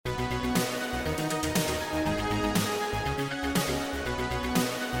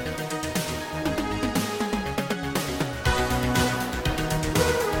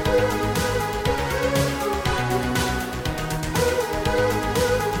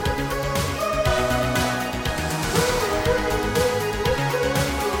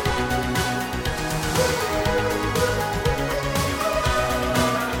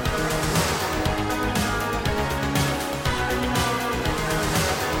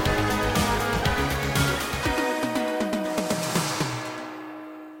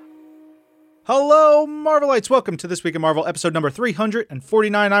Hello, Marvelites. Welcome to This Week in Marvel, episode number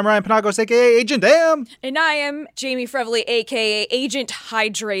 349. I'm Ryan Panagos, a.k.a. Agent M. And I am Jamie Frevely, a.k.a. Agent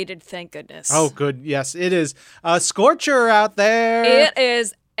Hydrated, thank goodness. Oh, good. Yes, it is a scorcher out there. It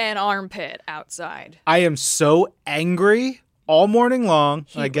is an armpit outside. I am so angry all morning long.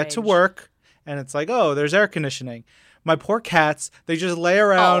 I get to work, and it's like, oh, there's air conditioning. My poor cats, they just lay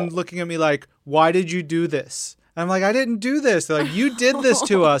around looking at me like, why did you do this? And I'm like, I didn't do this. They're like, you did this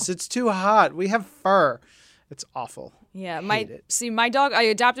to us. It's too hot. We have fur. It's awful. Yeah, my dog, I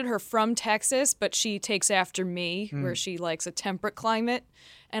adopted her from Texas, but she takes after me, where she likes a temperate climate.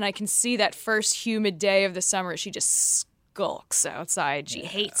 And I can see that first humid day of the summer, she just skulks outside. She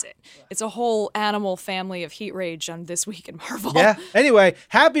hates it. It's a whole animal family of heat rage on This Week in Marvel. Yeah. Anyway,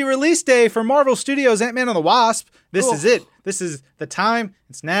 happy release day for Marvel Studios' Ant-Man and the Wasp. This is it. This is the time.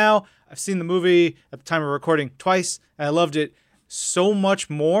 It's now. I've seen the movie at the time of recording twice, and I loved it so much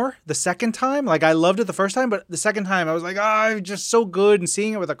more the second time. Like, I loved it the first time, but the second time I was like, oh, just so good, and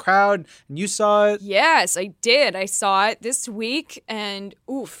seeing it with a crowd, and you saw it. Yes, I did. I saw it this week, and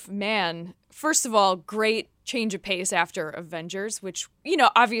oof, man. First of all, great change of pace after Avengers, which,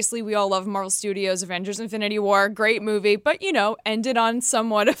 obviously we all love Marvel Studios' Avengers Infinity War. Great movie, but, ended on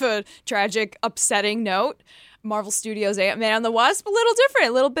somewhat of a tragic, upsetting note. Marvel Studios' Ant-Man and the Wasp, a little different,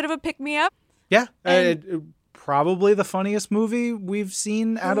 a little bit of a pick-me-up. Yeah, probably the funniest movie we've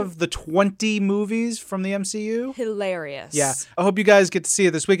seen out of the 20 movies from the MCU. Hilarious. Yeah, I hope you guys get to see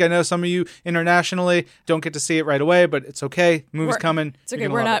it this week. I know some of you internationally don't get to see it right away, but it's okay. The movie's coming. It's okay.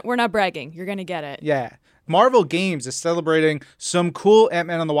 We're not bragging. You're gonna get it. Yeah. Marvel Games is celebrating some cool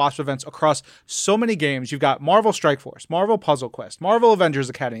Ant-Man and the Wasp events across so many games. You've got Marvel Strike Force, Marvel Puzzle Quest, Marvel Avengers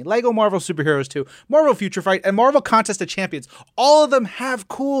Academy, Lego Marvel Superheroes 2, Marvel Future Fight, and Marvel Contest of Champions. All of them have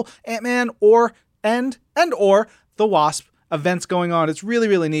cool Ant-Man or the Wasp events going on. It's really,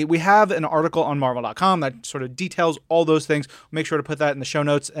 really neat. We have an article on Marvel.com that sort of details all those things. Make sure to put that in the show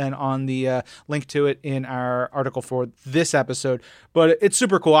notes and on the link to it in our article for this episode. But it's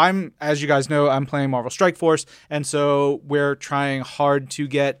super cool. As you guys know, I'm playing Marvel Strike Force, and so we're trying hard to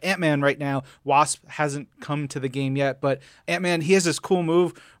get Ant-Man right now. Wasp hasn't come to the game yet, but Ant-Man, he has this cool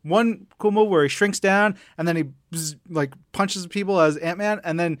move. One cool move where he shrinks down, and then he punches people as Ant-Man,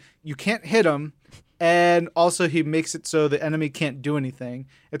 and then you can't hit him. And also he makes it so the enemy can't do anything.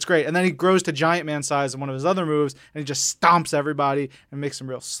 It's great. And then he grows to giant man size in one of his other moves, and he just stomps everybody and makes them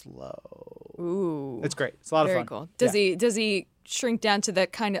real slow. Ooh. It's great. It's a lot of fun. Very cool. Does he shrink down to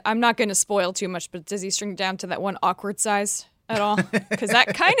that kind of, I'm not going to spoil too much, but does he shrink down to that one awkward size at all? Because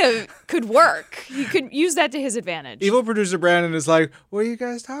that kind of could work. You could use that to his advantage. Evil producer Brandon is like, what are you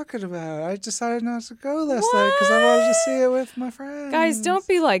guys talking about? I decided not to go last night because I wanted to see it with my friends. Guys, don't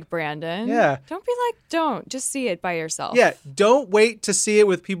be like Brandon. Yeah. Don't. Just see it by yourself. Yeah. Don't wait to see it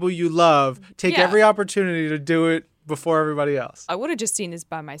with people you love. Take every opportunity to do it before everybody else. I would have just seen this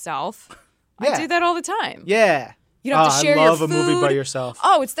by myself. Yeah. I do that all the time. Yeah. You don't have to share your food. I love a movie by yourself.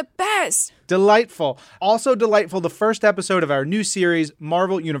 Oh, it's the best. Delightful. Also delightful, the first episode of our new series,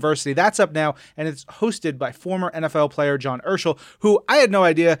 Marvel University. That's up now, and it's hosted by former NFL player John Urschel, who I had no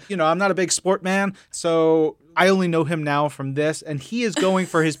idea. I'm not a big sport man, so I only know him now from this, and he is going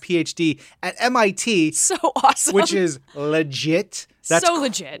for his PhD at MIT. So awesome. Which is legit. That's so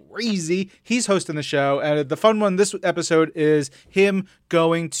legit. Crazy. He's hosting the show. And the fun one this episode is him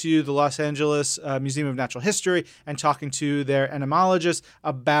going to the Los Angeles Museum of Natural History and talking to their entomologists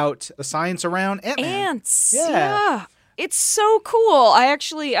about the science around Ant-Man. Ants. Yeah. It's so cool.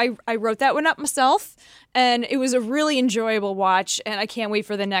 I wrote that one up myself, and it was a really enjoyable watch, and I can't wait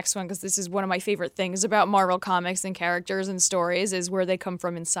for the next one because this is one of my favorite things about Marvel comics and characters and stories is where they come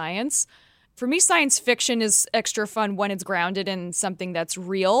from in science. For me, science fiction is extra fun when it's grounded in something that's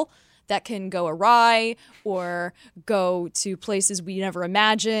real, that can go awry or go to places we never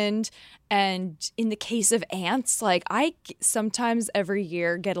imagined. And in the case of ants, I sometimes every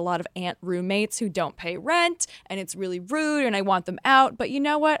year get a lot of ant roommates who don't pay rent, and it's really rude, and I want them out. But you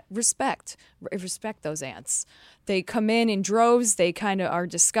know what? Respect those ants. They come in droves. They kind of are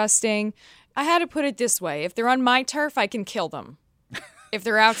disgusting. I had to put it this way. If they're on my turf, I can kill them. If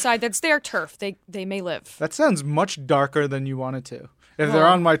they're outside, that's their turf. They may live. That sounds much darker than you wanted to. If they're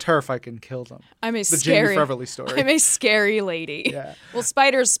on my turf, I can kill them. I'm a Jamie Frevely story. I'm a scary lady. Yeah. Well,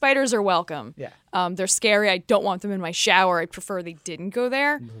 spiders are welcome. Yeah. They're scary. I don't want them in my shower. I prefer they didn't go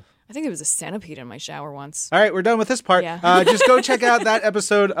there. I think there was a centipede in my shower once. All right, we're done with this part. Yeah. Just go check out that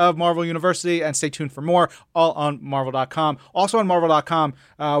episode of Marvel University and stay tuned for more, all on Marvel.com. Also on Marvel.com,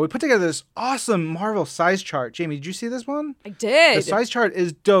 we put together this awesome Marvel size chart. Jamie, did you see this one? I did. The size chart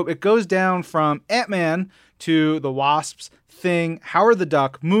is dope. It goes down from Ant-Man to the Wasps, Thing, Howard the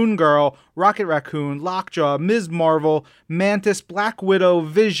Duck, Moon Girl, Rocket Raccoon, Lockjaw, Ms. Marvel, Mantis, Black Widow,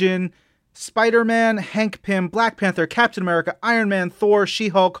 Vision, Spider-Man, Hank Pym, Black Panther, Captain America, Iron Man, Thor,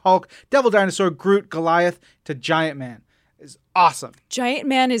 She-Hulk, Hulk, Devil Dinosaur, Groot, Goliath to Giant Man. Is awesome. Giant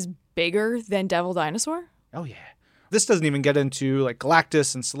Man is bigger than Devil Dinosaur? Oh, yeah. This doesn't even get into like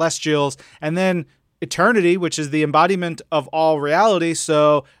Galactus and Celestials, and then Eternity, which is the embodiment of all reality.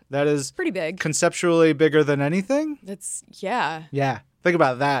 So that is pretty big. Conceptually bigger than anything. Yeah. Yeah. Think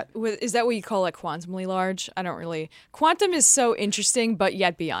about that. Is that what you call quantumly large? I don't really. Quantum is so interesting, but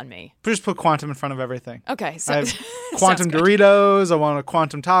yet beyond me. Just put quantum in front of everything. Okay. So I have quantum Doritos. I want a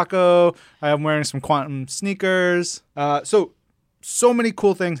quantum taco. I'm wearing some quantum sneakers. So many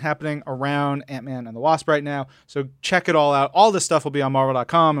cool things happening around Ant-Man and the Wasp right now. So check it all out. All this stuff will be on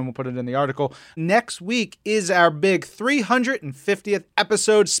Marvel.com, and we'll put it in the article. Next week is our big 350th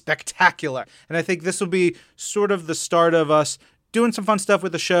episode spectacular. And I think this will be sort of the start of us doing some fun stuff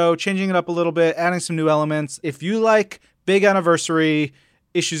with the show, changing it up a little bit, adding some new elements. If you like big anniversary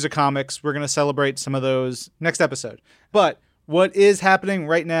issues of comics, we're going to celebrate some of those next episode. But what is happening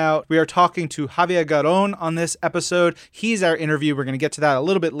right now, we are talking to Javier Garrón on this episode. He's our interview. We're going to get to that a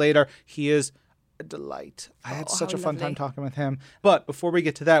little bit later. He is a delight. I had such a fun time talking with him. But before we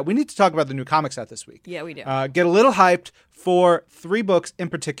get to that, we need to talk about the new comics out this week. Yeah, we do. Get a little hyped for 3 books in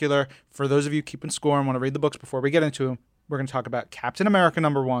particular. For those of you keeping score and want to read the books before we get into them, we're going to talk about Captain America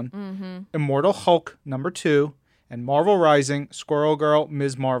 #1, Immortal Hulk #2, and Marvel Rising, Squirrel Girl,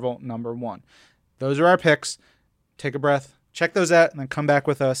 Ms. Marvel #1. Those are our picks. Take a breath. Check those out and then come back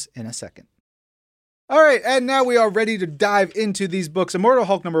with us in a second. All right, and now we are ready to dive into these books. Immortal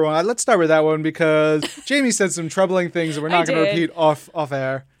Hulk #1. Let's start with that one because Jamie said some troubling things that we're not going to repeat off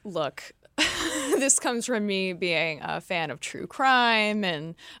air. Look, this comes from me being a fan of true crime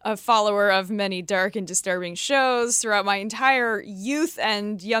and a follower of many dark and disturbing shows throughout my entire youth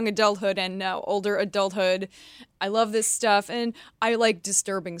and young adulthood and now older adulthood. I love this stuff, and I like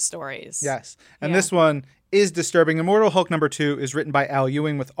disturbing stories. Yes, and this one is disturbing. Immortal Hulk #2 is written by Al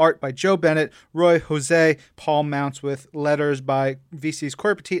Ewing with art by Joe Bennett, Roy Jose, Paul Mounts with letters by VC's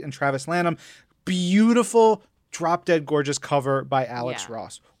Corey Petit and Travis Lanham. Beautiful, drop-dead gorgeous cover by Alex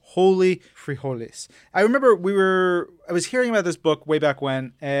Ross. Holy frijoles. I remember I was hearing about this book way back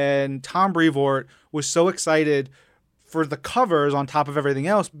when, and Tom Brevoort was so excited for the covers on top of everything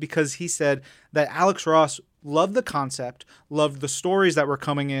else because he said that Alex Ross loved the concept, loved the stories that were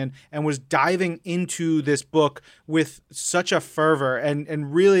coming in, and was diving into this book with such a fervor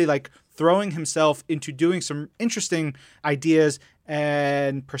and really like throwing himself into doing some interesting ideas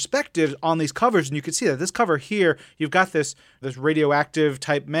and perspectives on these covers. And you can see that this cover here, you've got this radioactive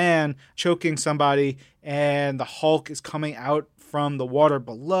type man choking somebody, and the Hulk is coming out from the water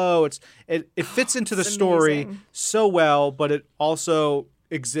below. It fits into the story so well, but it also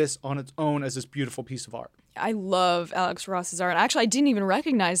exists on its own as this beautiful piece of art. I love Alex Ross's art. Actually, I didn't even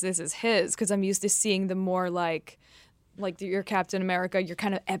recognize this as his because I'm used to seeing the more like your Captain America, your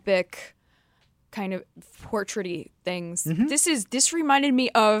kind of epic, kind of portrait-y things. This reminded me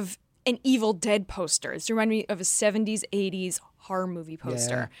of an Evil Dead poster. This reminded me of a 70s, 80s horror movie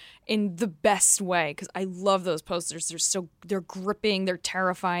poster in the best way because I love those posters. They're gripping, they're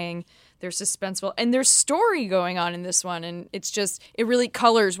terrifying, they're suspenseful, and there's story going on in this one, and it really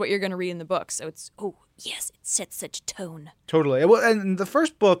colors what you're going to read in the book. So it's yes, it sets such a tone. Totally. Well, and the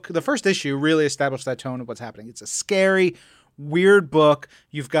first issue really established that tone of what's happening. It's a scary, weird book.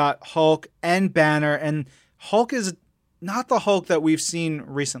 You've got Hulk and Banner, and Hulk is not the Hulk that we've seen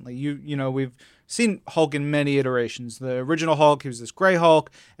recently. We've seen Hulk in many iterations. The original Hulk, he was this gray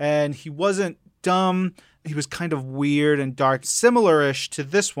Hulk, and he wasn't dumb. He was kind of weird and dark, similar-ish to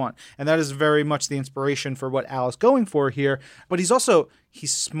this one. And that is very much the inspiration for what Al is going for here. But he's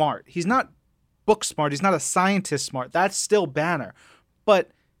smart. He's not book smart. He's not a scientist smart. That's still Banner.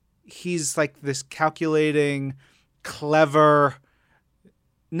 But he's like this calculating, clever,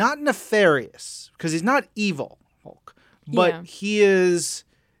 not nefarious, because he's not evil Hulk. But he's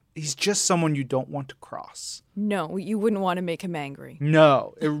just someone you don't want to cross. No, you wouldn't want to make him angry.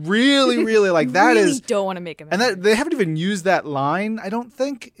 No, it really, really like that really is. Don't want to make him angry. And they haven't even used that line, I don't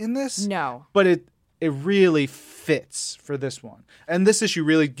think, in this. No, but it really fits for this one, and this issue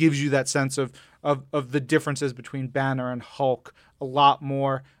really gives you that sense of the differences between Banner and Hulk a lot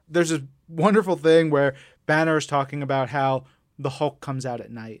more. There's a wonderful thing where Banner is talking about how the Hulk comes out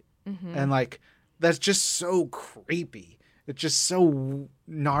at night, and like that's just so creepy. It's just so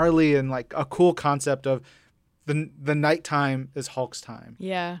gnarly and like a cool concept of the nighttime is Hulk's time.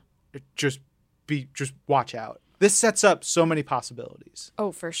 Yeah. Just watch out. this sets up so many possibilities.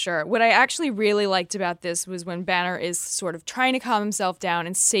 Oh, for sure. What I actually really liked about this was when Banner is sort of trying to calm himself down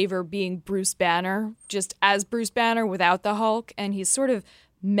and savor being Bruce Banner, just as Bruce Banner without the Hulk. And he's sort of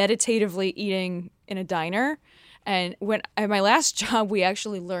meditatively eating in a diner. And when at my last job, we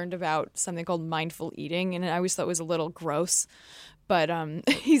actually learned about something called mindful eating, and I always thought it was a little gross. But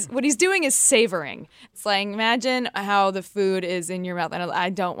what he's doing is savoring. It's like, imagine how the food is in your mouth, and I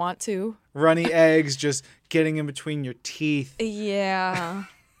don't want to. Runny eggs just getting in between your teeth. Yeah.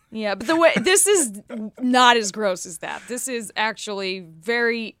 Yeah, but the way this is not as gross as that. This is actually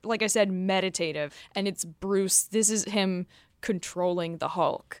very, like I said, meditative, and it's Bruce. This is him controlling the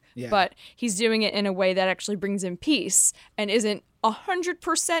Hulk. Yeah. But he's doing it in a way that actually brings him peace and isn't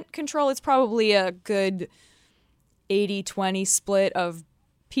 100% control. It's probably a good 80-20 split of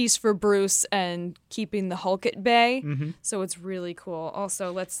peace for Bruce and keeping the Hulk at bay. Mm-hmm. So it's really cool.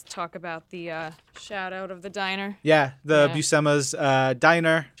 Also, let's talk about the shout out of the diner. Yeah, the Buscema's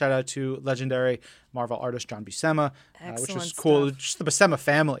diner. Shout out to legendary Marvel artist John Buscema, which is cool. Stuff. Just the Buscema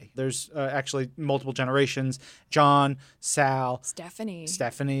family. There's actually multiple generations. John, Sal,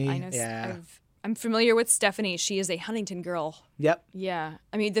 Stephanie. I know. Yeah. I'm familiar with Stephanie. She is a Huntington girl. Yep. Yeah.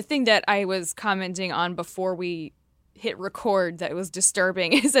 I mean, the thing that I was commenting on before we hit record that was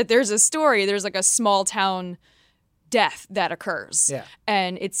disturbing is that there's like a small town death that occurs. Yeah.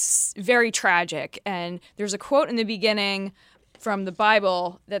 And it's very tragic. And there's a quote in the beginning from the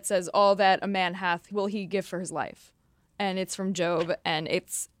Bible that says, all that a man hath will he give for his life. And it's from Job. And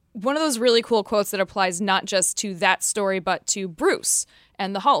it's one of those really cool quotes that applies not just to that story, but to Bruce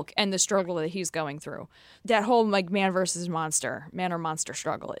and the Hulk and the struggle that he's going through. That whole like man versus monster, man or monster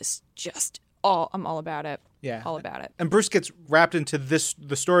struggle is just I'm all about it. Yeah. All about it. And Bruce gets wrapped into the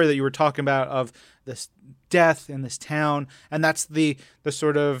story that you were talking about of this death in this town. And that's the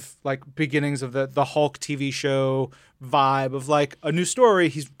sort of like beginnings of the Hulk TV show vibe of like a new story.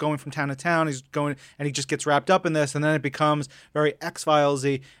 He's going from town to town. He's going and he just gets wrapped up in this. And then it becomes very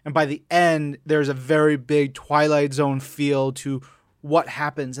X-Files-y. And by the end, there's a very big Twilight Zone feel to what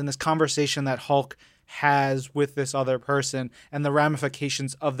happens in this conversation that Hulk has with this other person and the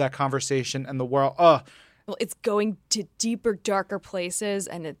ramifications of that conversation and the world. Well, it's going to deeper, darker places,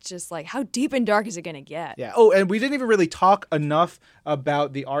 and it's just like, how deep and dark is it going to get? Yeah. Oh, and we didn't even really talk enough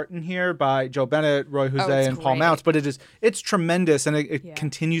about the art in here by Joe Bennett, Roy Jose, and Paul Mounts, but it's tremendous, and it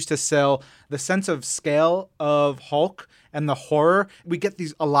continues to sell the sense of scale of Hulk and the horror. We get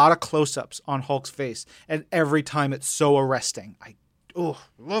a lot of close-ups on Hulk's face, and every time it's so arresting. I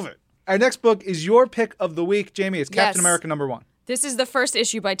love it. Our next book is your pick of the week, Jamie. It's Captain America #1. This is the first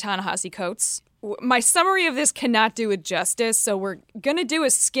issue by Ta-Nehisi Coates. My summary of this cannot do it justice, so we're going to do a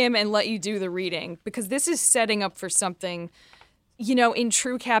skim and let you do the reading, because this is setting up for something, in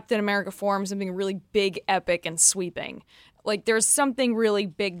true Captain America form, something really big, epic, and sweeping. Like, there's something really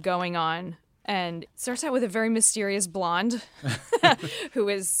big going on, and it starts out with a very mysterious blonde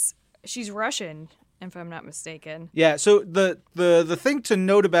she's Russian, if I'm not mistaken. Yeah, so the thing to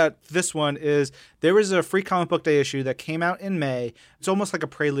note about this one is there was a free comic book day issue that came out in May. It's almost like a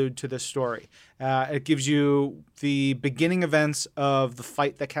prelude to this story. It gives you the beginning events of the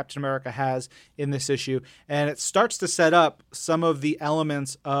fight that Captain America has in this issue, and it starts to set up some of the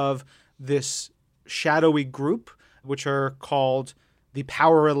elements of this shadowy group, which are called the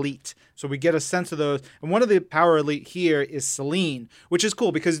Power Elite. So we get a sense of those. And one of the Power Elite here is Selene, which is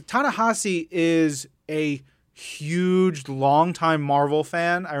cool because Ta-Nehisi is a huge, longtime Marvel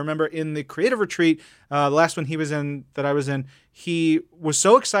fan. I remember in the Creative Retreat, the last one that I was in, he was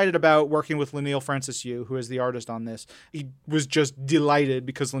so excited about working with Leinil Francis Yu, who is the artist on this. He was just delighted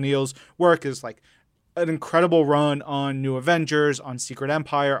because Leinil's work is like an incredible run on New Avengers, on Secret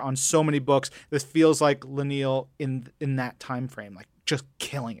Empire, on so many books. This feels like Leinil in that time frame, like just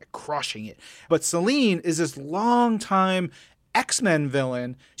killing it, crushing it. But Selene is this longtime X-Men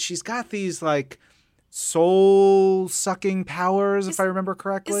villain. She's got these like soul-sucking powers, if I remember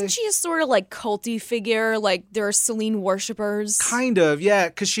correctly. Isn't she a sort of like culty figure? Like there are Selene worshippers? Kind of, yeah,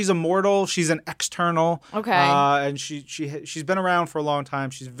 because she's immortal. She's an external. Okay. And she's been around for a long time.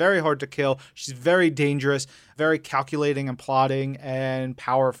 She's very hard to kill. She's very dangerous, very calculating and plotting and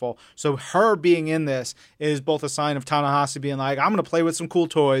powerful. So her being in this is both a sign of Ta-Nehisi being like, I'm going to play with some cool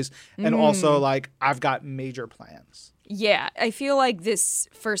toys, and also like, I've got major plans. Yeah, I feel like this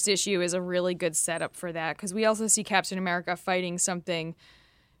first issue is a really good setup for that, because we also see Captain America fighting something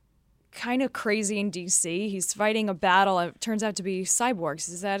kind of crazy in DC. He's fighting a battle. It turns out to be cyborgs.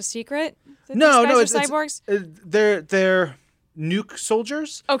 Is that a secret? No, it's cyborgs. They're nuke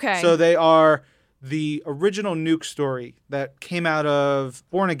soldiers. Okay. So they are the original Nuke story that came out of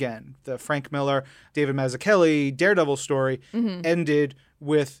Born Again, the Frank Miller, David Mazzucchelli Daredevil story, ended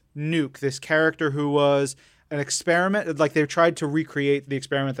with Nuke, this character who was an experiment. Like, they tried to recreate the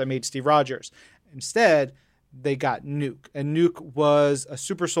experiment that made Steve Rogers. Instead, they got Nuke. And Nuke was a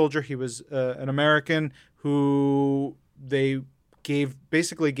super soldier. He was an American who they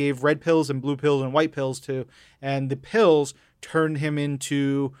basically gave red pills and blue pills and white pills to. And the pills turned him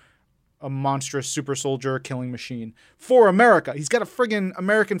into a monstrous super soldier killing machine for America. He's got a friggin'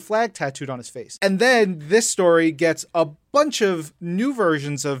 American flag tattooed on his face. And then this story gets a bunch of new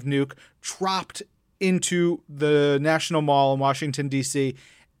versions of Nuke dropped into the National Mall in Washington, D.C.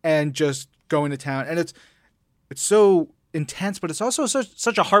 and just going to town. And it's so intense, but it's also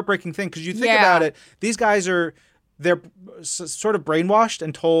such a heartbreaking thing because you think about it. These guys they're sort of brainwashed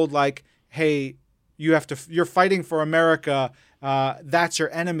and told, like, hey, you're fighting for America. That's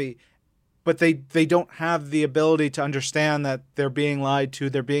your enemy. But they don't have the ability to understand that they're being lied to,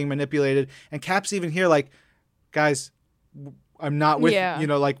 they're being manipulated. And Cap's even here like, guys, I'm not with you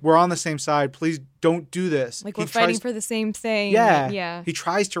know, like, we're on the same side. Please don't do this. Like, we're fighting for the same thing. Yeah. He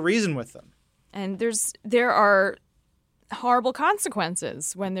tries to reason with them. And there are horrible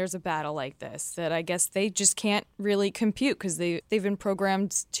consequences when there's a battle like this that I guess they just can't really compute because they've been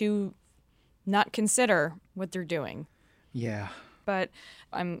programmed to not consider what they're doing. Yeah. But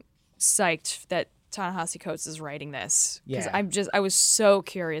I'm psyched that Ta-Nehisi Coates is writing this because I was so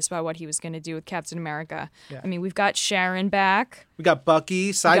curious about what he was going to do with Captain America. I mean, we've got Sharon back. We got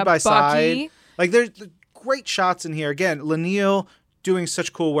Bucky side by side. Like, there's great shots in here. Again, Laniel doing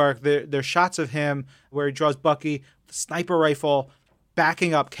such cool work. There's shots of him where he draws Bucky, the sniper rifle,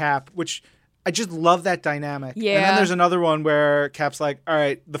 backing up Cap, which I just love that dynamic. Yeah. And then there's another one where Cap's like, all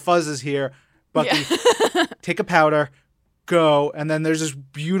right, the fuzz is here. Bucky, take a powder, go. And then there's this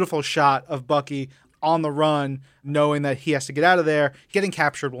beautiful shot of Bucky on the run, knowing that he has to get out of there. Getting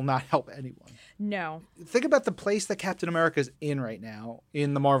captured will not help anyone. No. Think about the place that Captain America is in right now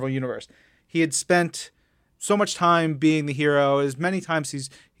in the Marvel Universe. He had spent so much time being the hero. As many times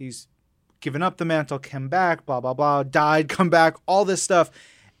he's given up the mantle, come back, blah, blah, blah, died, come back, all this stuff.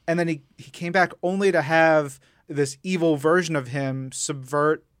 And then he came back only to have this evil version of him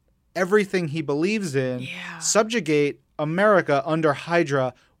subvert everything he believes in, subjugate America under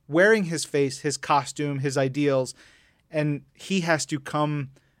Hydra, wearing his face, his costume, his ideals, and he has to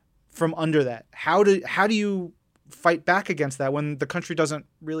come from under that. How do you fight back against that when the country doesn't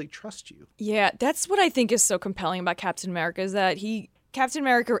really trust you? Yeah, that's what I think is so compelling about Captain America is that Captain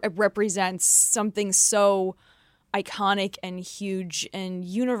America represents something so iconic and huge and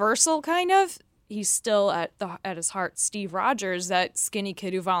universal, kind of. He's still at his heart Steve Rogers, that skinny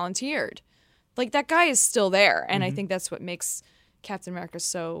kid who volunteered. Like, that guy is still there, and I think that's what makes Captain America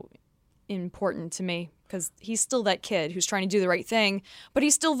so important to me, because he's still that kid who's trying to do the right thing, but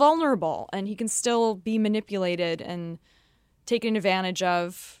he's still vulnerable, and he can still be manipulated and taken advantage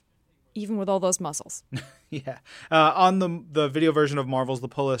of, even with all those muscles. Yeah. On the video version of Marvel's The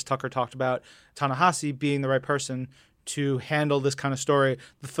Pull List, Tucker talked about Ta-Nehisi being the right person to handle this kind of story.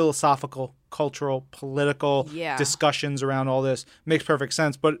 The philosophical, cultural, political discussions around all this makes perfect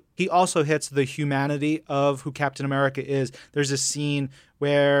sense. But he also hits the humanity of who Captain America is. There's a scene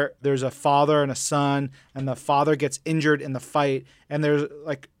where there's a father and a son, and the father gets injured in the fight, and there's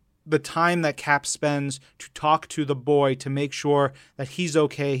like the time that Cap spends to talk to the boy to make sure that he's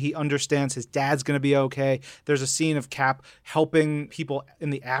okay. He understands his dad's going to be okay. There's a scene of Cap helping people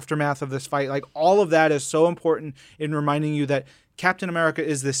in the aftermath of this fight. Like, all of that is so important in reminding you that Captain America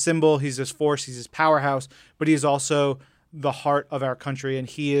is this symbol. He's this force. He's this powerhouse, but he's also the heart of our country, and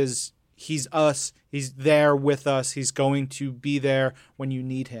he's us. He's there with us. He's going to be there when you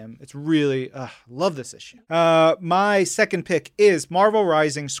need him. It's really, love this issue. My second pick is Marvel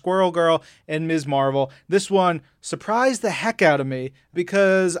Rising, Squirrel Girl, and Ms. Marvel. This one surprised the heck out of me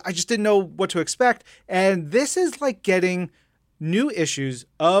because I just didn't know what to expect. And this is like getting new issues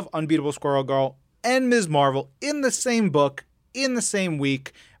of Unbeatable Squirrel Girl and Ms. Marvel in the same book, in the same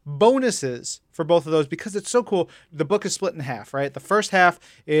week. Bonuses for both of those because it's so cool. The book is split in half, right? The first half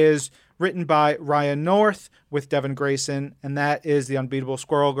is written by Ryan North with Devin Grayson, and that is the Unbeatable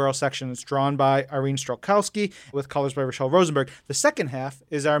Squirrel Girl section. It's drawn by Irene Strelkowski with colors by Rochelle Rosenberg. The second half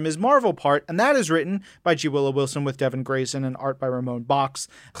is our Ms. Marvel part, and that is written by G. Willow Wilson with Devin Grayson and art by Ramon Box.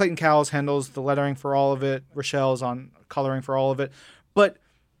 Clayton Cowles handles the lettering for all of it. Rochelle's on coloring for all of it. But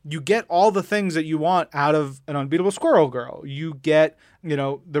you get all the things that you want out of an Unbeatable Squirrel Girl. You get,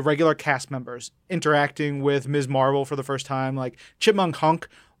 the regular cast members interacting with Ms. Marvel for the first time. Like, Chipmunk Hunk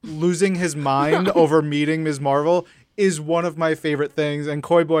losing his mind over meeting Ms. Marvel is one of my favorite things. And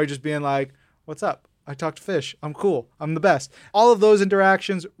Koi Boy just being like, what's up? I talked to fish. I'm cool. I'm the best. All of those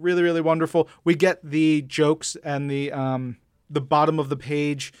interactions, really, really wonderful. We get the jokes and the bottom of the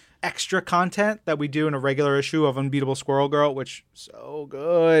page extra content that we do in a regular issue of Unbeatable Squirrel Girl, which so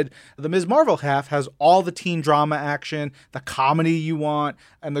good. The Ms. Marvel half has all the teen drama action, the comedy you want,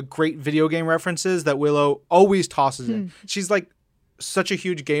 and the great video game references that Willow always tosses in. She's like such a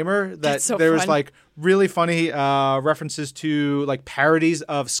huge gamer that there's like really funny references to like parodies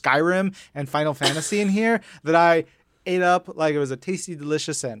of Skyrim and Final Fantasy in here that I ate up like it was a tasty,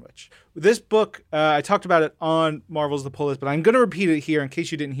 delicious sandwich. This book, I talked about it on Marvel's The Pull List, but I'm going to repeat it here in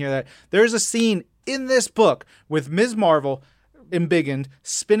case you didn't hear that. There's a scene in this book with Ms. Marvel embiggened,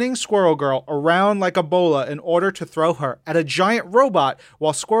 spinning Squirrel Girl around like a bola in order to throw her at a giant robot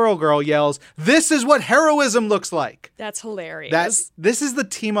while Squirrel Girl yells, "This is what heroism looks like." That's hilarious. This is the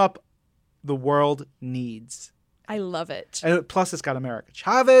team up the world needs. I love it. And plus, it's got America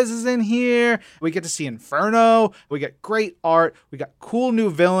Chavez is in here. We get to see Inferno. We get great art. We got cool new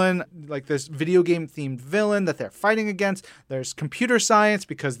villain, like this video game themed villain that they're fighting against. There's computer science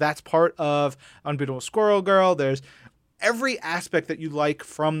because that's part of Unbeatable Squirrel Girl. There's every aspect that you like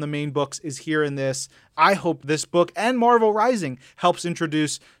from the main books is here in this. I hope this book and Marvel Rising helps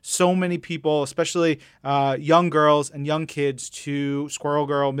introduce so many people, especially young girls and young kids, to Squirrel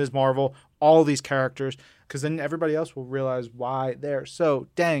Girl, Ms. Marvel, all these characters, because then everybody else will realize why they're so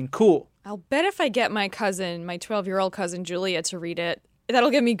dang cool. I'll bet if I get my cousin, my 12-year-old cousin Julia, to read it,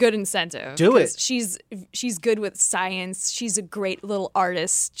 that'll give me good incentive. Do it. She's good with science. She's a great little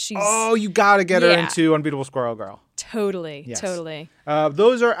artist. You got to get her into Unbeatable Squirrel Girl. Totally. Yes. Totally.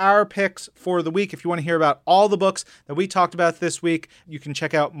 Those are our picks for the week. If you want to hear about all the books that we talked about this week, you can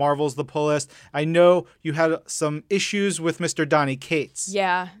check out Marvel's The Pull List. I know you had some issues with Mr. Donny Cates.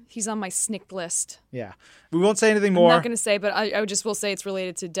 Yeah, he's on my snick list. Yeah. We won't say anything more. I'm not going to say, but I just will say it's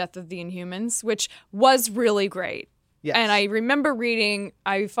related to Death of the Inhumans, which was really great. Yes. And I remember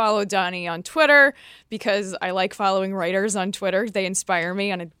I follow Donnie on Twitter because I like following writers on Twitter. They inspire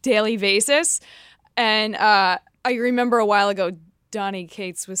me on a daily basis. And I remember a while ago, Donny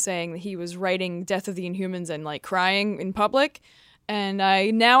Cates was saying that he was writing Death of the Inhumans and like crying in public. And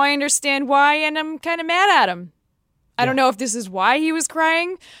now I understand why, and I'm kind of mad at him. I don't know if this is why he was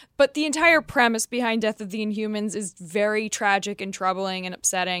crying, but the entire premise behind Death of the Inhumans is very tragic and troubling and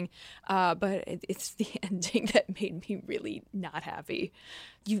upsetting. But it's the ending that made me really not happy.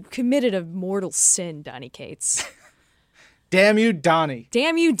 You committed a mortal sin, Donny Cates. Damn you, Donnie.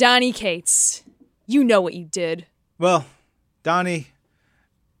 Damn you, Donny Cates. You know what you did. Well, Donnie,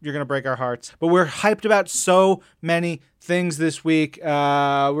 you're going to break our hearts. But we're hyped about so many things this week. We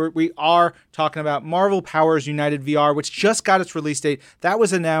are talking about Marvel Powers United VR, which just got its release date. That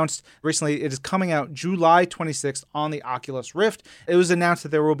was announced recently. It is coming out July 26th on the Oculus Rift. It was announced that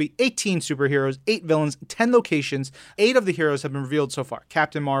there will be 18 superheroes, 8 villains, 10 locations. 8 of the heroes have been revealed so far.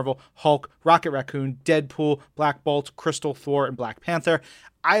 Captain Marvel, Hulk, Rocket Raccoon, Deadpool, Black Bolt, Crystal, Thor, and Black Panther.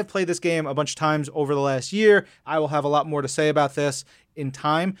 I have played this game a bunch of times over the last year. I will have a lot more to say about this in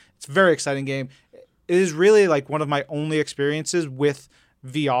time. It's a very exciting game. It is really like one of my only experiences with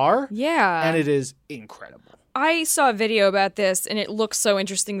VR. Yeah. And it is incredible. I saw a video about this, and it looks so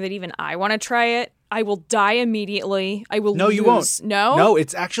interesting that even I want to try it. I will die immediately. I will lose. You won't. No? No,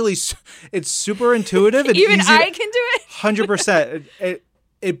 it's actually it's super intuitive. And even easy I can do it? 100%.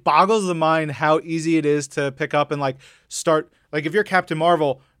 It boggles the mind how easy it is to pick up and like start. Like if you're Captain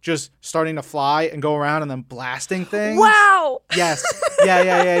Marvel, just starting to fly and go around and then blasting things. Wow. Yes.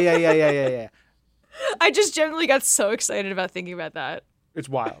 Yeah. I just generally got so excited about thinking about that. It's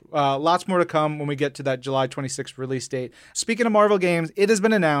wild. Lots more to come when we get to that July 26th release date. Speaking of Marvel games, it has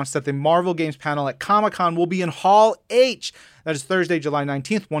been announced that the Marvel Games panel at Comic-Con will be in Hall H. That is Thursday, July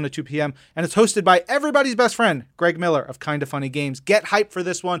 19th, 1 to 2 p.m. And it's hosted by everybody's best friend, Greg Miller of Kinda Funny Games. Get hyped for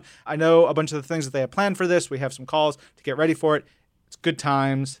this one. I know a bunch of the things that they have planned for this. We have some calls to get ready for it. It's good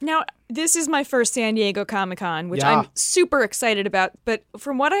times. Now, this is my first San Diego Comic-Con, which I'm super excited about. But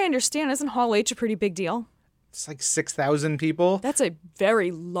from what I understand, isn't Hall H a pretty big deal? It's like 6,000 people. That's a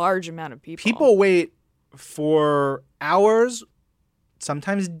very large amount of people. People wait for hours,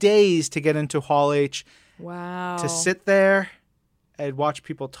 sometimes days, to get into Hall H. Wow. To sit there and watch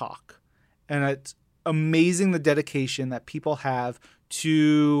people talk. And it's amazing the dedication that people have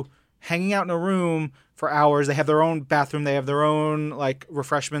to hanging out in a room for hours. They have their own bathroom. They have their own like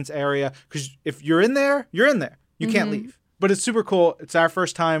refreshments area. Because if you're in there, you're in there. You can't leave. But it's super cool. It's our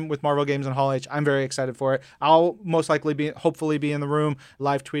first time with Marvel Games in Hall H. I'm very excited for it. I'll most likely hopefully be in the room,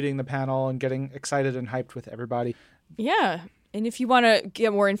 live tweeting the panel and getting excited and hyped with everybody. Yeah. And if you want to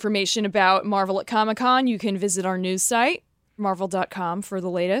get more information about Marvel at Comic-Con, you can visit our news site, Marvel.com for the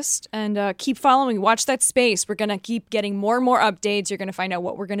latest. And keep following. Watch that space. We're going to keep getting more and more updates. You're going to find out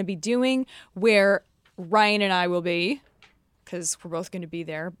what we're going to be doing, where Ryan and I will be, because we're both going to be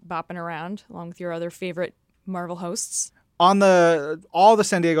there bopping around along with your other favorite Marvel hosts. On all the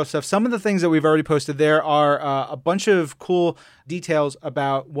San Diego stuff, some of the things that we've already posted there are a bunch of cool details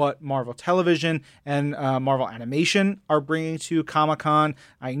about what Marvel Television and Marvel Animation are bringing to Comic-Con.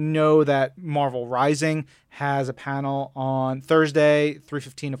 I know that Marvel Rising has a panel on Thursday,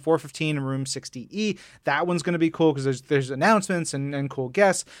 3:15 to 4:15 in room 60E. That one's going to be cool because there's announcements and cool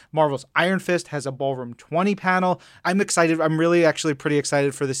guests. Marvel's Iron Fist has a Ballroom 20 panel. I'm excited. I'm really actually pretty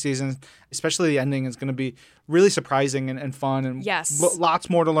excited for the season, especially the ending is going to be really surprising and fun, and yes, lots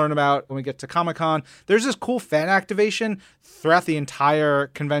more to learn about when we get to Comic-Con. There's this cool fan activation throughout the entire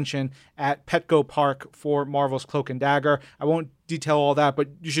convention at Petco Park for Marvel's Cloak and Dagger. I won't detail all that, but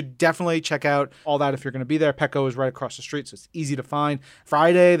you should definitely check out all that if you're going to be there. Petco is right across the street, so it's easy to find.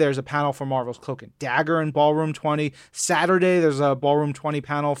 Friday, there's a panel for Marvel's Cloak and Dagger in Ballroom 20. Saturday, there's a Ballroom 20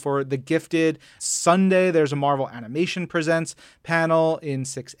 panel for The Gifted. Sunday, there's a Marvel Animation Presents panel in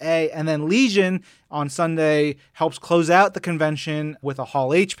 6A. And then Legion on Sunday helps close out the convention with a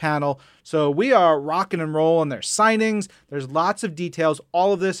Hall H panel. So we are rocking and rolling. There's signings. There's lots of details.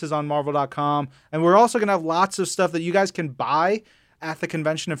 All of this is on Marvel.com. And we're also going to have lots of stuff that you guys can buy at the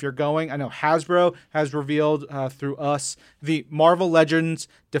convention if you're going. I know Hasbro has revealed through us the Marvel Legends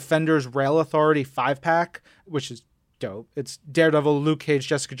Defenders Rail Authority 5-pack, which is dope. It's Daredevil, Luke Cage,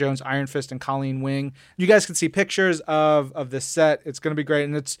 Jessica Jones, Iron Fist, and Colleen Wing. You guys can see pictures of this set. It's going to be great.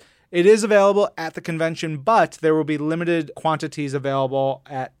 And it is available at the convention, but there will be limited quantities available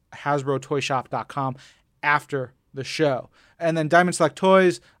at HasbroToyShop.com after the show. And then Diamond Select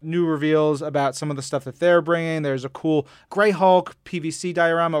Toys, new reveals about some of the stuff that they're bringing. There's a cool Grey Hulk PVC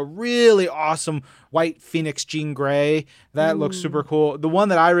diorama, really awesome white Phoenix Jean Grey. That looks super cool. The one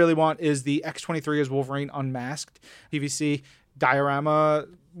that I really want is the X-23 as Wolverine Unmasked PVC diorama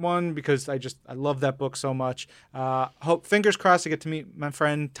one, because I love that book so much. Fingers crossed I get to meet my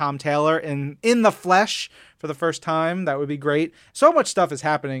friend Tom Taylor in the flesh for the first time. That would be great. So much stuff is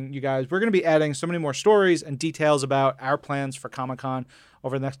happening, you guys. We're going to be adding so many more stories and details about our plans for Comic-Con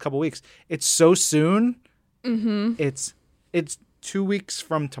over the next couple weeks. It's so soon. Mm-hmm. It's 2 weeks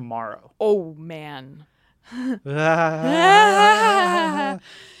from tomorrow. Oh, man. It's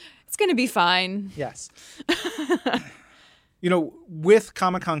going to be fine. Yes. With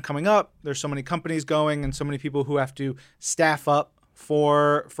Comic-Con coming up, there's so many companies going and so many people who have to staff up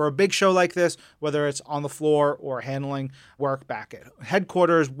for a big show like this, whether it's on the floor or handling work back at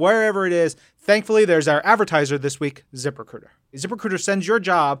headquarters, wherever it is. Thankfully, there's our advertiser this week, ZipRecruiter. ZipRecruiter sends your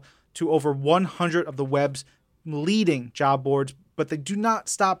job to over 100 of the web's leading job boards, but they do not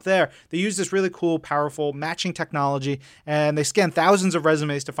stop there. They use this really cool, powerful matching technology, and they scan thousands of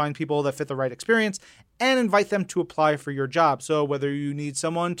resumes to find people that fit the right experience and invite them to apply for your job. So whether you need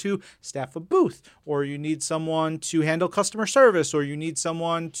someone to staff a booth, or you need someone to handle customer service, or you need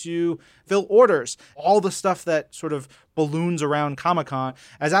someone to fill orders, all the stuff that sort of balloons around Comic-Con,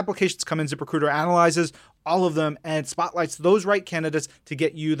 as applications come in, ZipRecruiter analyzes all of them and spotlights those right candidates to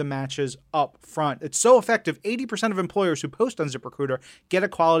get you the matches up front. It's so effective. 80% of employers who post on ZipRecruiter get a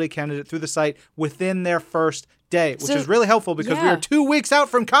quality candidate through the site within their first day, which is really helpful because we are 2 weeks out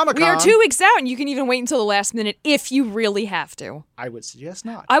from Comic-Con. We are 2 weeks out, and you can even wait until the last minute if you really have to. I would suggest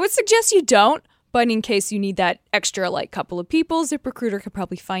not. I would suggest you don't, but in case you need that extra couple of people, ZipRecruiter could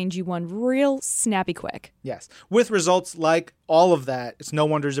probably find you one real snappy quick. Yes. With results like all of that, it's no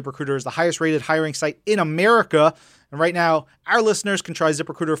wonder ZipRecruiter is the highest rated hiring site in America. And right now, our listeners can try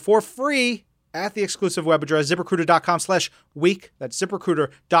ZipRecruiter for free at the exclusive web address, ZipRecruiter.com/week. That's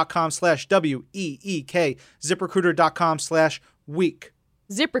ZipRecruiter.com/WEEK. ZipRecruiter.com/week.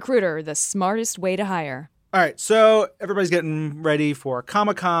 ZipRecruiter, the smartest way to hire. All right, so everybody's getting ready for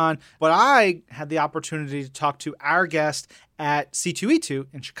Comic-Con, but I had the opportunity to talk to our guest at C2E2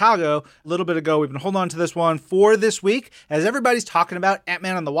 in Chicago a little bit ago. We've been holding on to this one for this week, as everybody's talking about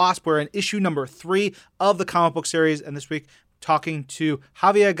Ant-Man and the Wasp. We're in issue number 3 of the comic book series, and this week talking to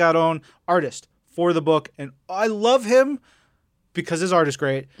Javier Garrón, artist for the book. And I love him because his art is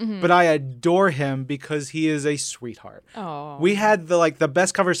great, but I adore him because he is a sweetheart. Oh. We had the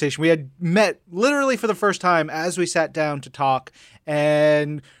best conversation. We had met literally for the first time as we sat down to talk,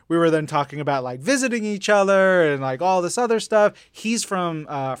 And we were then talking about like visiting each other and like all this other stuff. He's from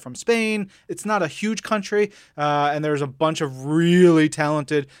Spain. It's not a huge country, and there's a bunch of really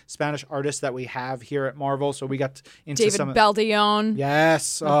talented Spanish artists that we have here at Marvel. So we got into David Baldeón.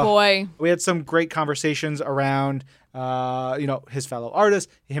 Yes, boy. We had some great conversations around his fellow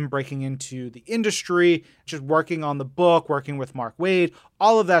artists, him breaking into the industry, just working on the book, working with Mark Waid,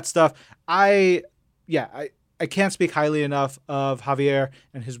 all of that stuff. I can't speak highly enough of Javier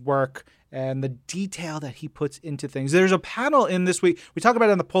and his work and the detail that he puts into things. There's a panel in this week. We talk about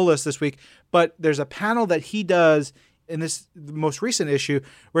it on the pull list this week, but there's a panel that he does in the most recent issue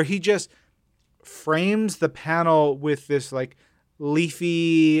where he just frames the panel with this like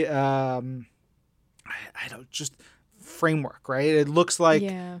leafy, just framework, right? It looks like,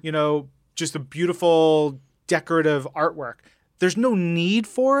 just a beautiful decorative artwork. There's no need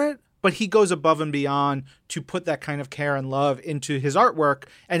for it, but he goes above and beyond to put that kind of care and love into his artwork,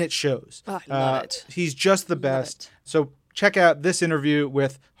 and it shows. Oh, I love it. He's just the best. So check out this interview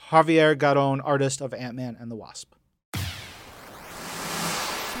with Javier Garrón, artist of Ant-Man and the Wasp.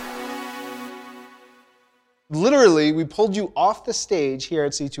 Literally, we pulled you off the stage here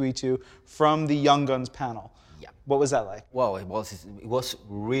at C2E2 from the Young Guns panel. Yeah. What was that like? Well, it was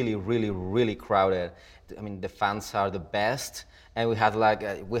really, really, really crowded. I mean, the fans are the best, and we had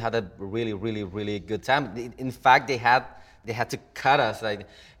a really, really, really good time. In fact, they had to cut us. Like,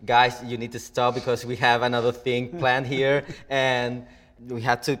 guys, you need to stop because we have another thing planned here, and we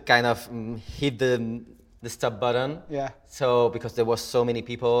had to kind of hit the stop button. Yeah. So because there was so many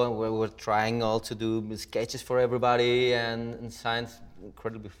people, and we were trying all to do sketches for everybody and signs.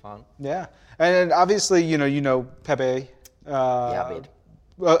 Incredibly fun. Yeah, and obviously, you know Pepe. Yeah,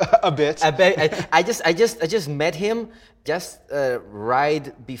 a bit. A bit. I just met him just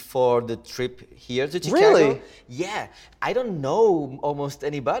right before the trip here to Chicago. Really? Yeah. I don't know almost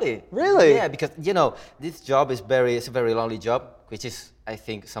anybody. Really? Yeah, because this job is it's a very lonely job, which is I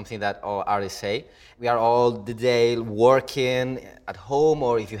think something that all artists say. We are all the day working at home,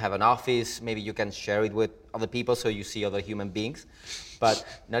 or if you have an office, maybe you can share it with other people so you see other human beings. But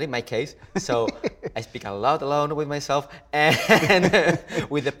not in my case. So I speak a lot alone with myself and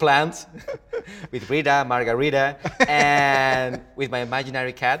with the plants, with Rita, Margarita, and with my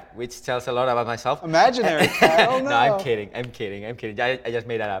imaginary cat, which tells a lot about myself. Imaginary cat? Oh, no. No, I'm kidding. I just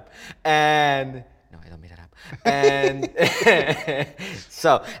made that up. And no, I don't make that up. And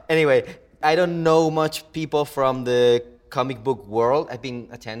so anyway, I don't know much people from the comic book world. I've been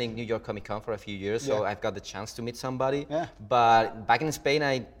attending New York Comic Con for a few years, so I've got the chance to meet somebody. Yeah. But back in Spain,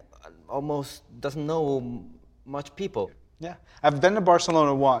 I almost doesn't know much people. Yeah, I've been to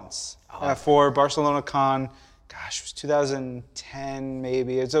Barcelona once for Barcelona Con. Gosh, it was 2010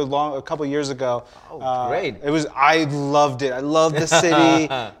 maybe. It's a couple years ago. Oh, great! I loved it. I loved the city,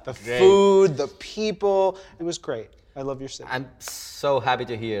 the food, the people. It was great. I love your city. I'm so happy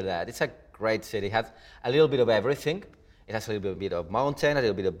to hear that. It's a great city. It has a little bit of everything. It has a little bit of mountain, a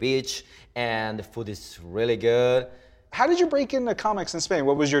little bit of beach, and the food is really good. How did you break into comics in Spain?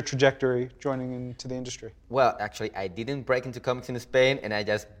 What was your trajectory joining into the industry? Well, actually, I didn't break into comics in Spain, and I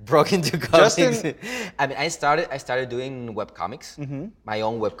just broke into comics. I mean, I started doing webcomics, my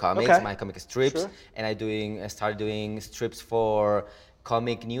own webcomics, my comic strips, and I started doing strips for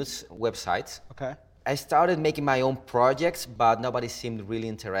comic news websites. Okay. I started making my own projects, but nobody seemed really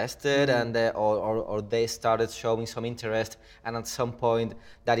interested, and or they started showing some interest, and at some point,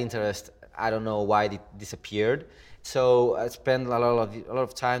 that interest, I don't know why it disappeared. So I spent a lot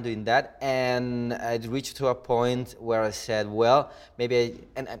of time doing that, and I reached to a point where I said, well, maybe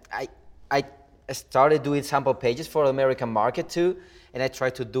I started doing sample pages for the American market too, and I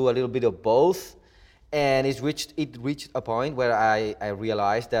tried to do a little bit of both. And it reached a point where I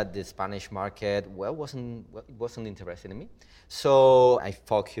realized that the Spanish market wasn't interested in me. So I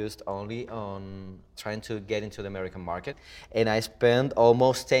focused only on trying to get into the American market, and I spent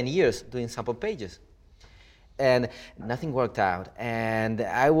almost 10 years doing sample pages. And nothing worked out, and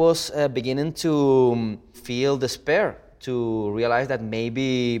I was beginning to feel despair, to realize that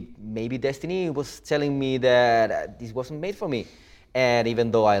maybe destiny was telling me that this wasn't made for me. And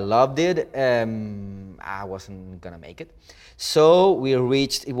even though I loved it, I wasn't gonna make it. So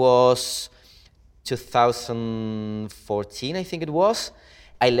it was 2014, I think it was.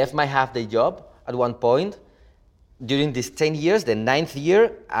 I left my half-day job at one point. During these 10 years, the 9th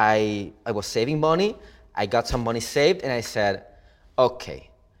year, I was saving money. I got some money saved, and I said, okay,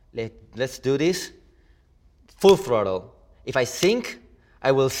 let's do this full throttle. If I sink,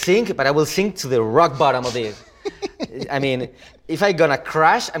 I will sink, but I will sink to the rock bottom of this. I mean, if I'm gonna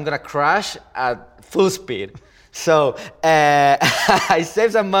crash, I'm gonna crash at full speed. So I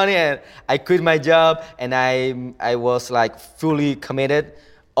saved some money and I quit my job, and I was like fully committed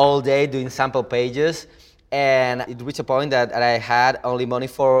all day doing sample pages, and it reached a point that I had only money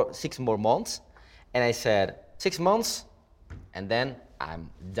for 6 more months, and I said 6 months, and then I'm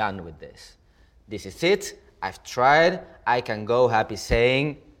done with this. This is it. I've tried. I can go happy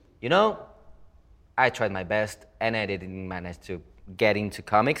saying, you know, I tried my best and I didn't manage to get into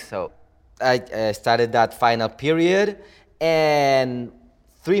comics. So I started that final period, and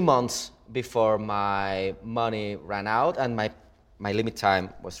 3 months before my money ran out and my limit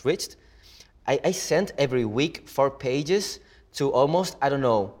time was reached, I sent every week 4 pages to almost, I don't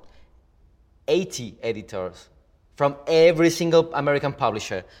know, 80 editors from every single American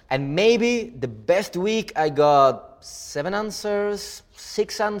publisher. And maybe the best week I got 7 answers,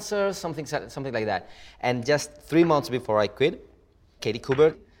 6 answers, something like that. And just 3 months before I quit, Katie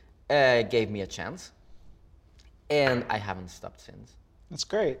Kubert gave me a chance, and I haven't stopped since. That's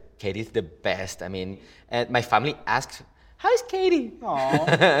great. Katie's the best. I mean, my family asks, "How's Katie?" Oh,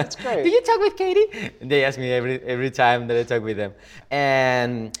 that's great. Do you talk with Katie? And they ask me every time that I talk with them.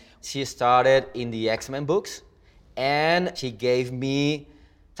 And she started in the X-Men books, and she gave me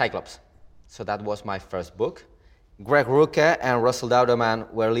Cyclops. So that was my first book. Greg Rucka and Russell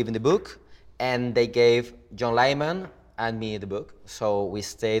Dauterman were leaving the book, and they gave John Lyman and me the book. So we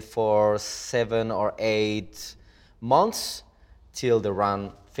stayed for 7 or 8 months till the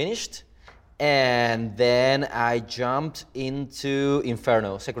run finished. And then I jumped into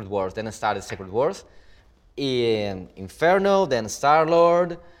Inferno, Secret Wars. Then I started Secret Wars in Inferno, then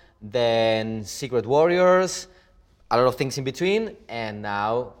Star-Lord, then Secret Warriors, a lot of things in between, and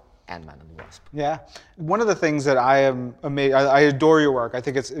now Ant-Man and the Wasp. Yeah. One of the things that I am amazed, I adore your work. I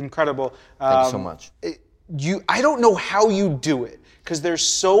think it's incredible. Thank you so much. I don't know how you do it, because there's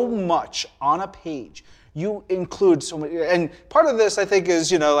so much on a page. You include so many, and part of this I think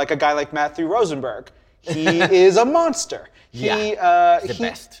is, like a guy like Matthew Rosenberg. He is a monster. He's the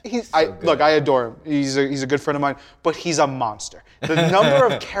best. Look, I adore him. He's a good friend of mine, but he's a monster. The number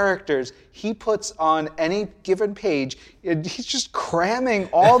of characters he puts on any given page, he's just cramming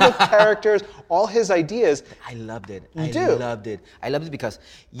all the characters, all his ideas. I loved it. I loved it. I loved it because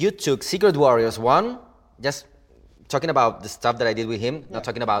you took Secret Warriors 1, just talking about the stuff that I did with him, not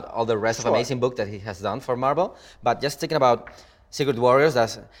talking about all the rest of amazing book that he has done for Marvel, but just thinking about Secret Warriors.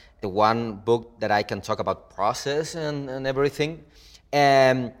 That's the one book that I can talk about process and everything.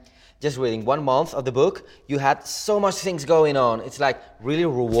 And just reading 1 month of the book, you had so much things going on. It's like really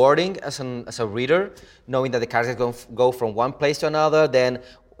rewarding as a reader, knowing that the characters go from one place to another, then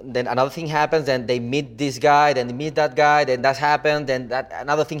another thing happens, then they meet this guy, then they meet that guy, then that happened, then that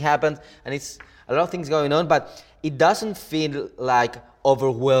another thing happens, and it's a lot of things going on, but it doesn't feel like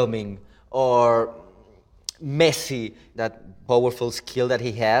overwhelming or messy. That powerful skill that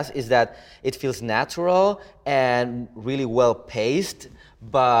he has is that it feels natural and really well paced,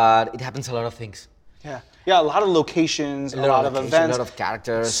 but it happens a lot of things. Yeah, a lot of locations, a lot of events, a lot of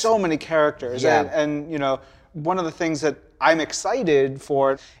characters. So many characters. Yeah. And one of the things that I'm excited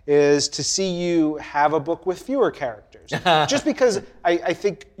for is to see you have a book with fewer characters. Just because I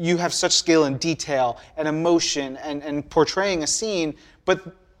think you have such skill in detail and emotion and portraying a scene, but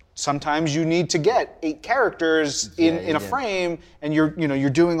sometimes you need to get 8 characters in a frame, and you're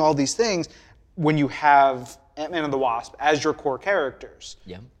doing all these things when you have Ant-Man and the Wasp as your core characters.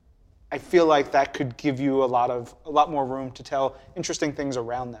 Yeah. I feel like that could give you a lot more room to tell interesting things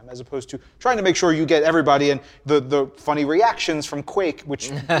around them, as opposed to trying to make sure you get everybody and the funny reactions from Quake,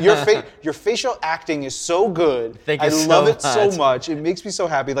 which your facial acting is so good. Thank you I so love it much. so much. It makes me so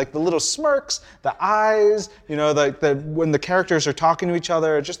happy. Like the little smirks, the eyes, when the characters are talking to each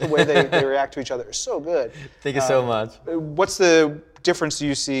other, just the way they react to each other is so good. Thank you so much. What's the difference do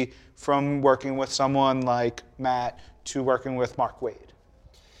you see from working with someone like Matt to working with Mark Waid?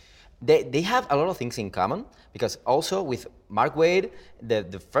 They have a lot of things in common, because also with Mark Waid,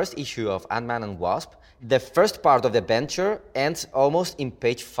 the first issue of Ant-Man and Wasp, the first part of the adventure ends almost in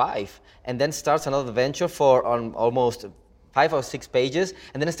page 5, and then starts another adventure on almost 5 or 6 pages,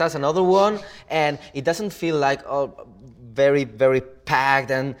 and then it starts another one, and it doesn't feel like very, very packed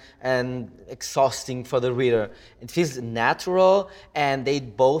and exhausting for the reader. It feels natural, and they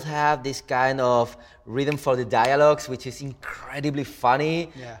both have this kind of rhythm for the dialogues, which is incredibly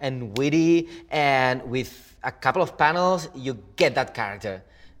funny and witty, and with a couple of panels, you get that character.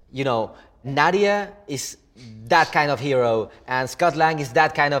 Nadia is that kind of hero, and Scott Lang is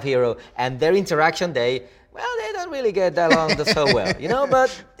that kind of hero, and their interaction, they don't really get along so well,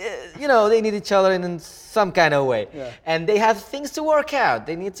 but, they need each other in some kind of way. Yeah. And they have things to work out.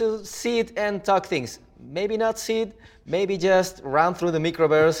 They need to sit and talk things. maybe not see it, maybe just run through the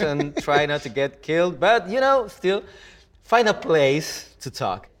Microverse and try not to get killed, but still find a place to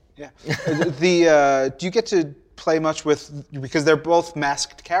talk. Yeah. Do you get to play much with, because they're both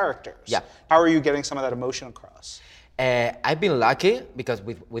masked characters? Yeah. How are you getting some of that emotion across? I've been lucky because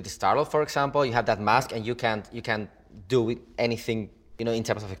with Star-Lord, for example, you have that mask and you can do anything in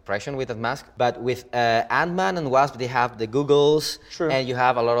terms of expression with that mask. But with Ant-Man and Wasp, they have the goggles, and you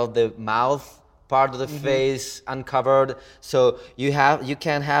have a lot of the mouth part of the face uncovered. So you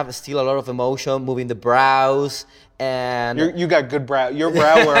can have still a lot of emotion, moving the brows. And you got good brow. Your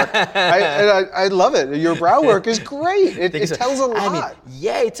brow work, I love it. Your brow work is great. It tells a lot.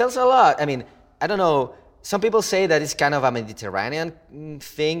 It tells a lot. I mean, I don't know. Some people say that it's kind of a Mediterranean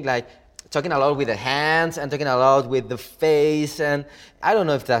thing, like talking a lot with the hands and talking a lot with the face. And I don't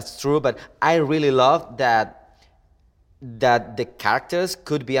know if that's true, but I really love that the characters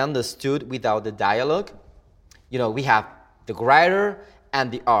could be understood without the dialogue. We have the writer and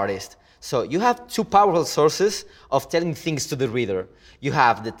the artist. So you have two powerful sources of telling things to the reader. You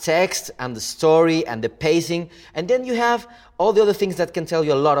have the text and the story and the pacing, and then you have all the other things that can tell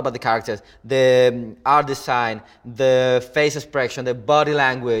you a lot about the characters. The art design, the face expression, the body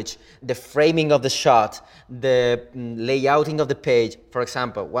language, the framing of the shot, the layouting of the page. For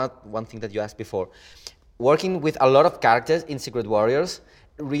example, one thing that you asked before, working with a lot of characters in Secret Warriors,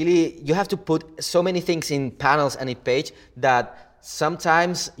 really you have to put so many things in panels and in page that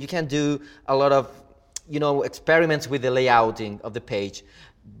sometimes you can do a lot of, experiments with the layouting of the page.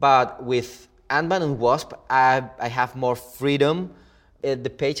 But with Ant-Man and Wasp, I have more freedom. The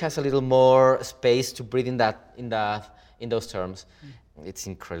page has a little more space to breathe in those terms. It's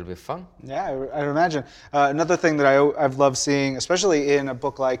incredibly fun. Yeah, I imagine. Another thing that I've loved seeing, especially in a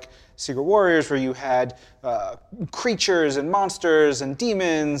book like Secret Warriors, where you had creatures and monsters and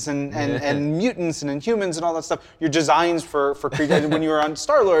demons and mutants and inhumans and all that stuff. Your designs for creatures. When you were on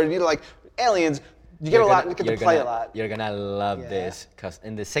Star-Lord, like aliens, you get to play a lot. You're gonna love this, because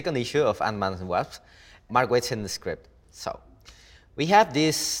in the second issue of Ant-Man and Wasp, Mark Waid said in the script, so we have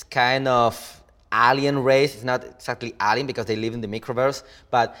this kind of alien race. It's not exactly alien because they live in the Microverse,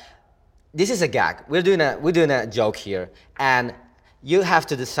 but this is a gag. We're doing a joke here, and you have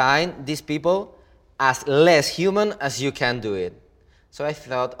to design these people as less human as you can do it. So I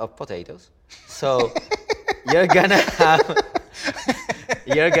thought of potatoes. So you're gonna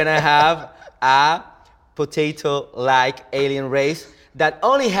have a potato-like alien race that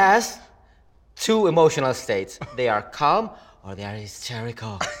only has two emotional states. They are calm or they are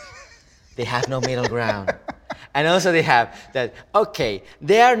hysterical. They have no middle ground. And also they have that,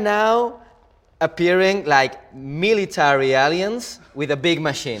 they are now appearing like military aliens with a big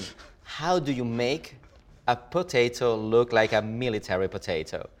machine. How do you make a potato look like a military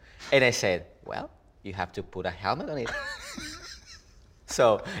potato? And I said, well, you have to put a helmet on it.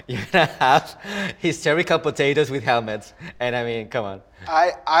 So you're gonna have hysterical potatoes with helmets. And I mean, come on.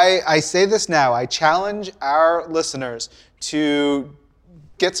 I say this now. I challenge our listeners to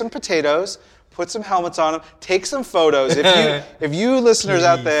get some potatoes, put some helmets on them, take some photos. If you listeners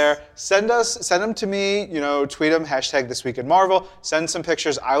out there, send them to me, tweet them, #ThisWeekInMarvel, send some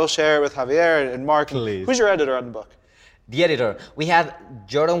pictures. I will share it with Javier and Mark. Please. Who's your editor on the book? The editor. We had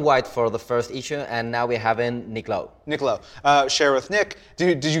Jordan White for the first issue, and now we're having Nick Lowe. Nick Lowe. Share with Nick.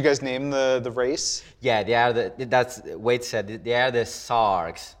 Did you guys name the race? Yeah, they are that's Wade said, they are the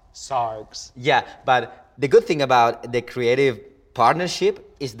Sargs. Sargs. Yeah, but the good thing about the creative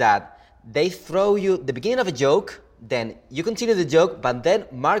partnership is that they throw you the beginning of a joke, then you continue the joke, but then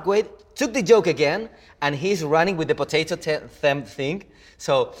Mark Waid took the joke again, and he's running with the potato theme thing.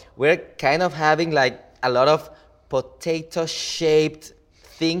 So we're kind of having like a lot of potato-shaped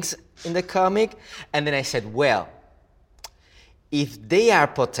things in the comic. And then I said, well, if they are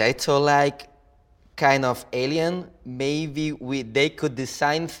potato-like kind of alien, maybe they could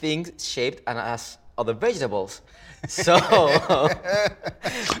design things shaped as other vegetables. So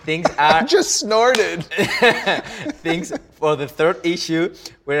things are just snorted. Things for the third issue,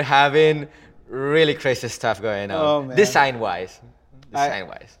 we're having really crazy stuff going on. Oh, man. Design-wise.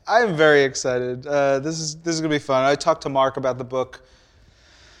 I'm very excited. This is gonna be fun. I talked to Mark about the book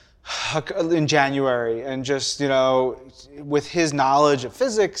in January, and just with his knowledge of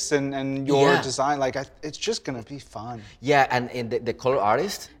physics and your design, it's just gonna be fun. Yeah, and in the color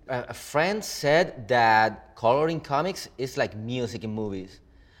artist, a friend said that coloring comics is like music in movies.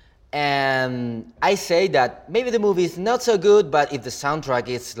 And I say that maybe the movie is not so good, but if the soundtrack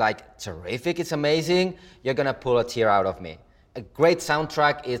is like terrific, it's amazing, you're gonna pull a tear out of me. A great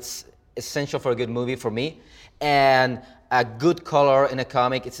soundtrack is essential for a good movie for me. And a good color in a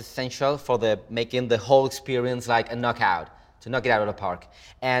comic is essential for making the whole experience like a knockout, to knock it out of the park.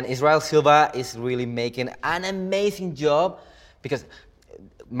 And Israel Silva is really making an amazing job because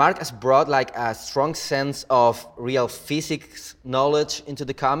Mark has brought like a strong sense of real physics knowledge into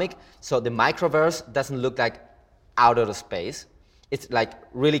the comic. So the Microverse doesn't look like out of space. It's like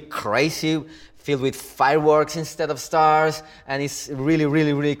really crazy, filled with fireworks instead of stars, and it's really,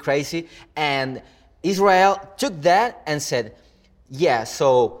 really, really crazy. And Israel took that and said, yeah,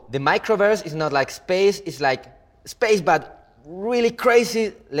 so the Microverse is not like space, it's like space, but really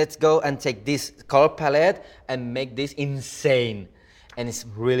crazy. Let's go and take this color palette and make this insane. And it's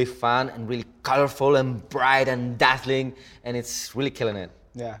really fun and really colorful and bright and dazzling, and it's really killing it.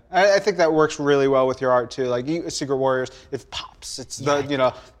 Yeah, I think that works really well with your art too. Like Secret Warriors, it pops. It's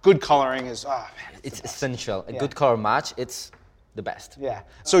the good coloring is it's essential. A good color match, it's the best. Yeah.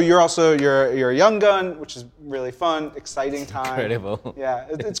 So you're a young gun, which is really fun, exciting time. Incredible. Yeah,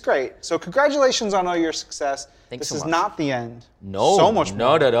 it's great. So congratulations on all your success. Thanks this so is much. not the end. No, so much more.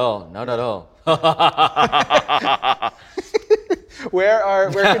 Not at all. Not at all. Where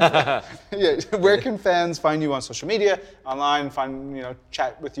can fans find you on social media, online,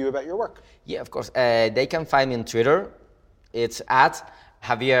 chat with you about your work? Yeah, of course. They can find me on Twitter. It's at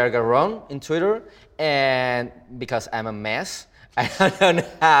Javier Garrón in Twitter. And because I'm a mess, I don't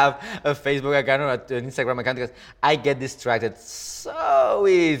have a Facebook account or an Instagram account because I get distracted so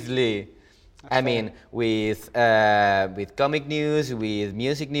easily. With comic news, with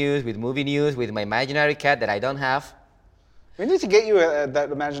music news, with movie news, with my imaginary cat that I don't have. We need to get you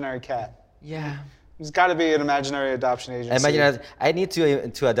that imaginary cat. Yeah. There's got to be an imaginary adoption agency. I need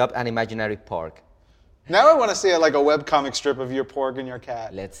to adopt an imaginary pork. Now I want to see a webcomic strip of your pork and your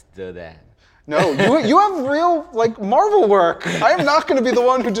cat. Let's do that. No, you have real Marvel work. I am not going to be the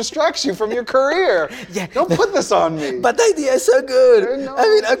one who distracts you from your career. Yeah. Don't put this on me. But the idea is so good.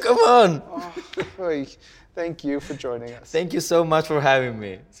 Come on. Oh, thank you for joining us. Thank you so much for having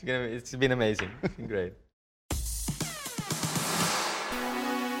me. It's been amazing. It's been great.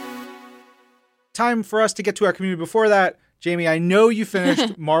 Time for us to get to our community. Before that, Jamie, I know you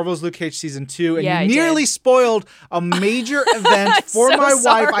finished Marvel's Luke Cage Season 2, and you nearly spoiled a major event for my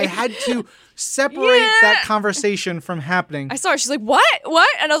wife. I had to separate that conversation from happening. I saw her. She's like, what?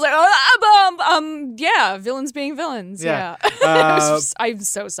 And I was like, villains being villains. Yeah. I'm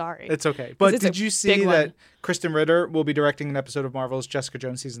so sorry. It's okay. But did you see that Kristen Ritter will be directing an episode of Marvel's Jessica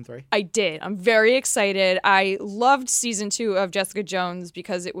Jones Season 3? I did. I'm very excited. I loved Season 2 of Jessica Jones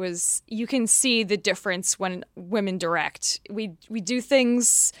because you can see the difference when women direct. We see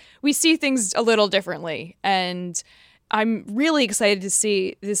things a little differently. And I'm really excited to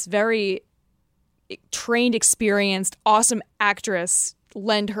see this very trained, experienced, awesome actress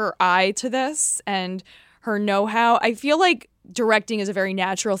lend her eye to this and her know-how. I feel like directing is a very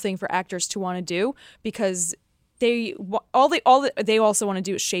natural thing for actors to want to do because they also want to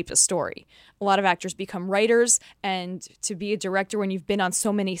do is shape a story. A lot of actors become writers, and to be a director when you've been on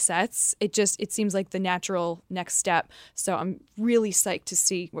so many sets, it seems like the natural next step. So I'm really psyched to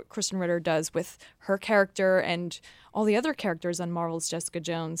see what Kristen Ritter does with her character and all the other characters on Marvel's Jessica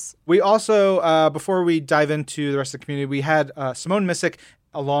Jones. We also, before we dive into the rest of the community, we had Simone Missick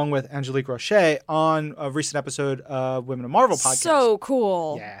along with Angelique Roche on a recent episode of Women of Marvel podcast. So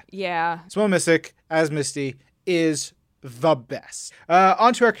cool. Yeah. Simone Missick as Misty is the best.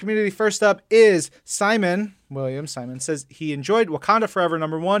 On to our community. First up is Simon Williams. Simon says he enjoyed Wakanda Forever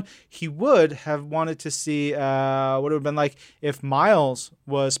 #1. He would have wanted to see what it would have been like if Miles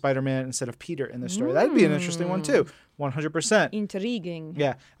was Spider-Man instead of Peter in this story. That'd be an interesting one too. 100%. Intriguing.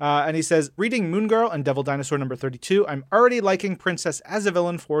 Yeah. And he says, reading Moon Girl and Devil Dinosaur #32, I'm already liking Princess as a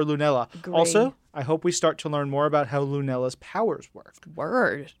villain for Lunella. Agree. Also, I hope we start to learn more about how Lunella's powers work.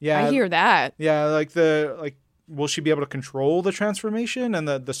 Word. Yeah. I hear that. Yeah, will she be able to control the transformation and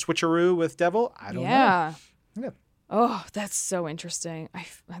the switcheroo with Devil? I don't know. Yeah. Oh, that's so interesting. I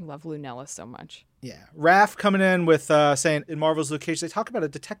love Lunella so much. Yeah. Raph coming in with saying, in Marvel's Luke Cage, they talk about a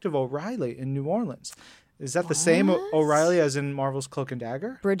Detective O'Reilly in New Orleans. Is that the same O'Reilly as in Marvel's Cloak and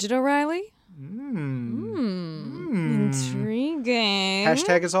Dagger? Bridget O'Reilly? Intriguing.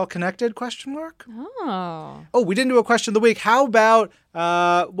 Hashtag is all connected, ? Oh, we didn't do a question of the week. How about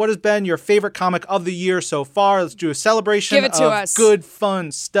what has been your favorite comic of the year so far? Let's do a celebration Give it to of us. Good,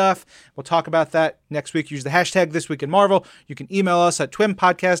 fun stuff. We'll talk about that next week. Use the hashtag This Week in Marvel. You can email us at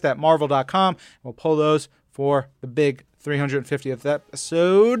twimpodcast@marvel.com. We'll pull those for the big 350th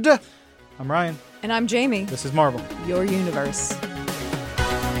episode. I'm Ryan. And I'm Jamie. This is Marvel. Your universe.